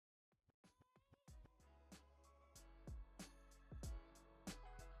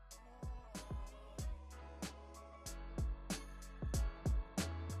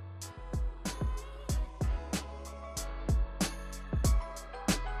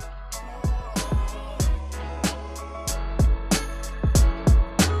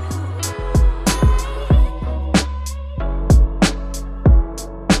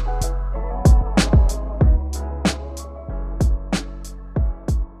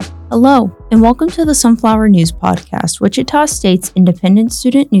Hello, and welcome to the Sunflower News Podcast, Wichita State's independent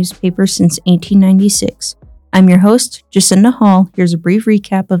student newspaper since 1896. I'm your host, Jacinda Hall. Here's a brief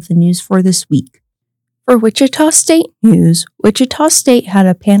recap of the news for this week. For Wichita State News, Wichita State had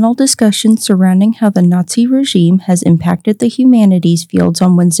a panel discussion surrounding how the Nazi regime has impacted the humanities fields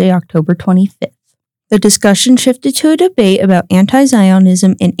on Wednesday, October 25th. The discussion shifted to a debate about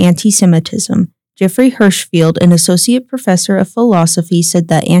anti-Zionism and anti-Semitism. Jeffrey Hirschfield, an associate professor of philosophy, said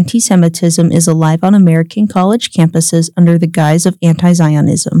that anti-Semitism is alive on American college campuses under the guise of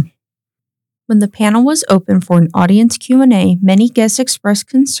anti-Zionism. When the panel was open for an audience Q&A, many guests expressed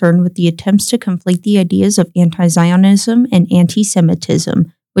concern with the attempts to conflate the ideas of anti-Zionism and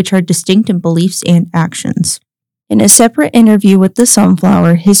anti-Semitism, which are distinct in beliefs and actions. In a separate interview with the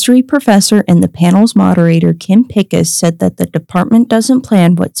Sunflower, history professor and the panel's moderator, Kim Pickus, said that the department doesn't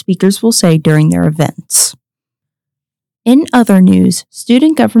plan what speakers will say during their events. In other news,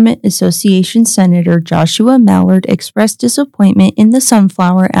 Student Government Association Senator Joshua Mallard expressed disappointment in the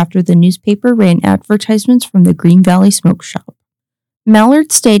Sunflower after the newspaper ran advertisements from the Green Valley Smoke Shop.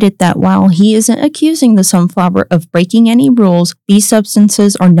 Mallard stated that while he isn't accusing the Sunflower of breaking any rules, these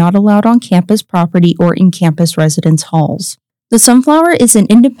substances are not allowed on campus property or in campus residence halls. The Sunflower is an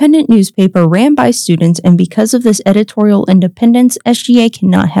independent newspaper ran by students, and because of this editorial independence, SGA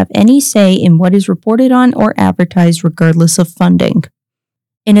cannot have any say in what is reported on or advertised regardless of funding.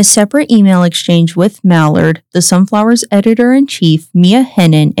 In a separate email exchange with Mallard, the Sunflower's editor-in-chief, Mia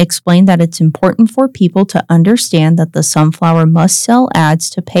Hennon, explained that it's important for people to understand that the Sunflower must sell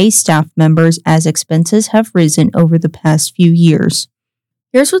ads to pay staff members as expenses have risen over the past few years.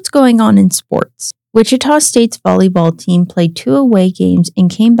 Here's what's going on in sports. Wichita State's volleyball team played 2 away games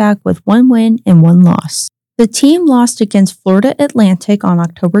and came back with 1 win and 1 loss. The team lost against Florida Atlantic on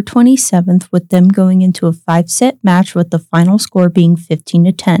October 27th, with them going into a 5-set match with the final score being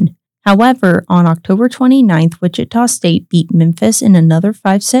 15-10. However, on October 29th, Wichita State beat Memphis in another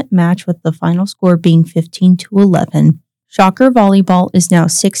 5-set match with the final score being 15-11. Shocker Volleyball is now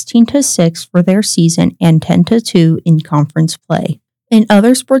 16-6 for their season and 10-2 in conference play. In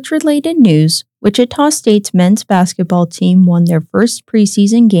other sports-related news, Wichita State's men's basketball team won their first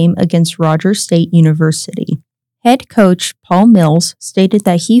preseason game against Rogers State University. Head coach Paul Mills stated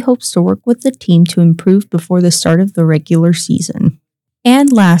that he hopes to work with the team to improve before the start of the regular season.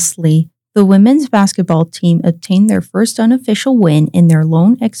 And lastly, the women's basketball team obtained their first unofficial win in their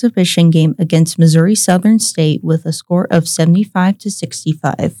lone exhibition game against Missouri Southern State with a score of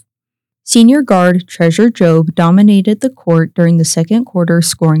 75-65. Senior guard Treasure Jobe dominated the court during the second quarter,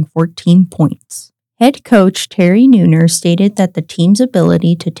 scoring 14 points. Head coach Terry Nooner stated that the team's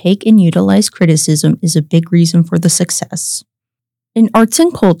ability to take and utilize criticism is a big reason for the success. In arts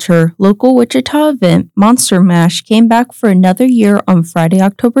and culture, local Wichita event Monster Mash came back for another year on Friday,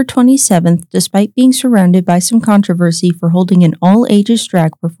 October 27th, despite being surrounded by some controversy for holding an all-ages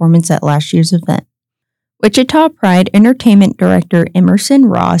drag performance at last year's event. Wichita Pride Entertainment Director Emerson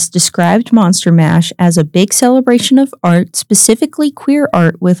Ross described Monster Mash as a big celebration of art, specifically queer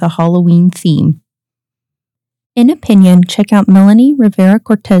art with a Halloween theme. In opinion, check out Melanie Rivera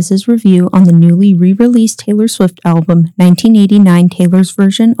Cortez's review on the newly re-released Taylor Swift album, 1989 Taylor's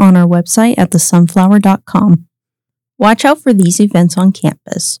Version, on our website at thesunflower.com. Watch out for these events on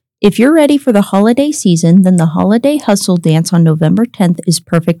campus. If you're ready for the holiday season, then the Holiday Hustle Dance on November 10th is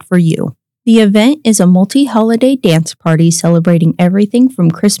perfect for you. The event is a multi-holiday dance party celebrating everything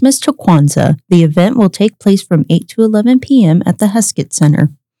from Christmas to Kwanzaa. The event will take place from 8 to 11 p.m. at the Heskett Center.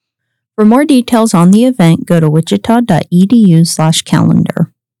 For more details on the event, go to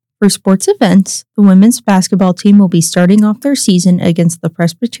wichita.edu/calendar. For sports events, the women's basketball team will be starting off their season against the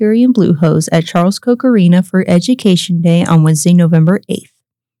Presbyterian Blue Hose at Charles Koch Arena for Education Day on Wednesday, November 8th.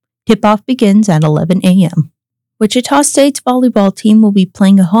 Tip-off begins at 11 a.m. Wichita State's volleyball team will be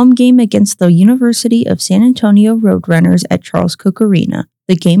playing a home game against the University of San Antonio Roadrunners at Charles Koch Arena.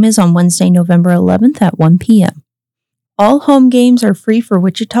 The game is on Wednesday, November 11th at 1 p.m. All home games are free for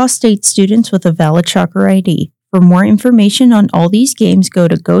Wichita State students with a valid Shocker ID. For more information on all these games, go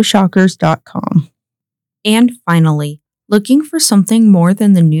to GoShockers.com. And finally, looking for something more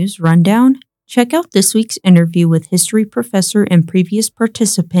than the news rundown? Check out this week's interview with history professor and previous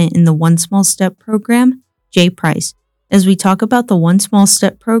participant in the One Small Step program, Jay Price, as we talk about the One Small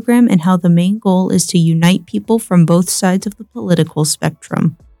Step program and how the main goal is to unite people from both sides of the political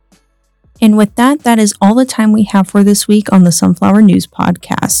spectrum. And with that, that is all the time we have for this week on the Sunflower News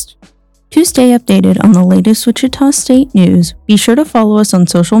Podcast. To stay updated on the latest Wichita State news, be sure to follow us on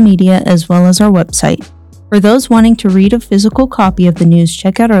social media as well as our website. For those wanting to read a physical copy of the news,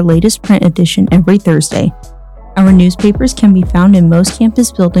 check out our latest print edition every Thursday. Our newspapers can be found in most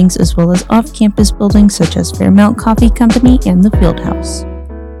campus buildings as well as off-campus buildings such as Fairmount Coffee Company and the Fieldhouse.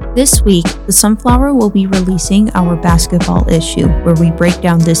 This week, the Sunflower will be releasing our basketball issue, where we break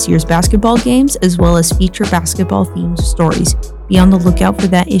down this year's basketball games as well as feature basketball-themed stories. Be on the lookout for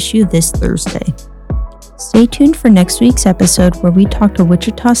that issue this Thursday. Stay tuned for next week's episode where we talk to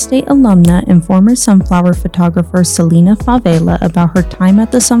Wichita State alumna and former Sunflower photographer Selena Favela about her time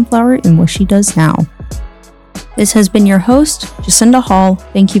at the Sunflower and what she does now. This has been your host, Jacinda Hall.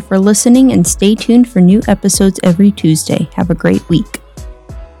 Thank you for listening and stay tuned for new episodes every Tuesday. Have a great week.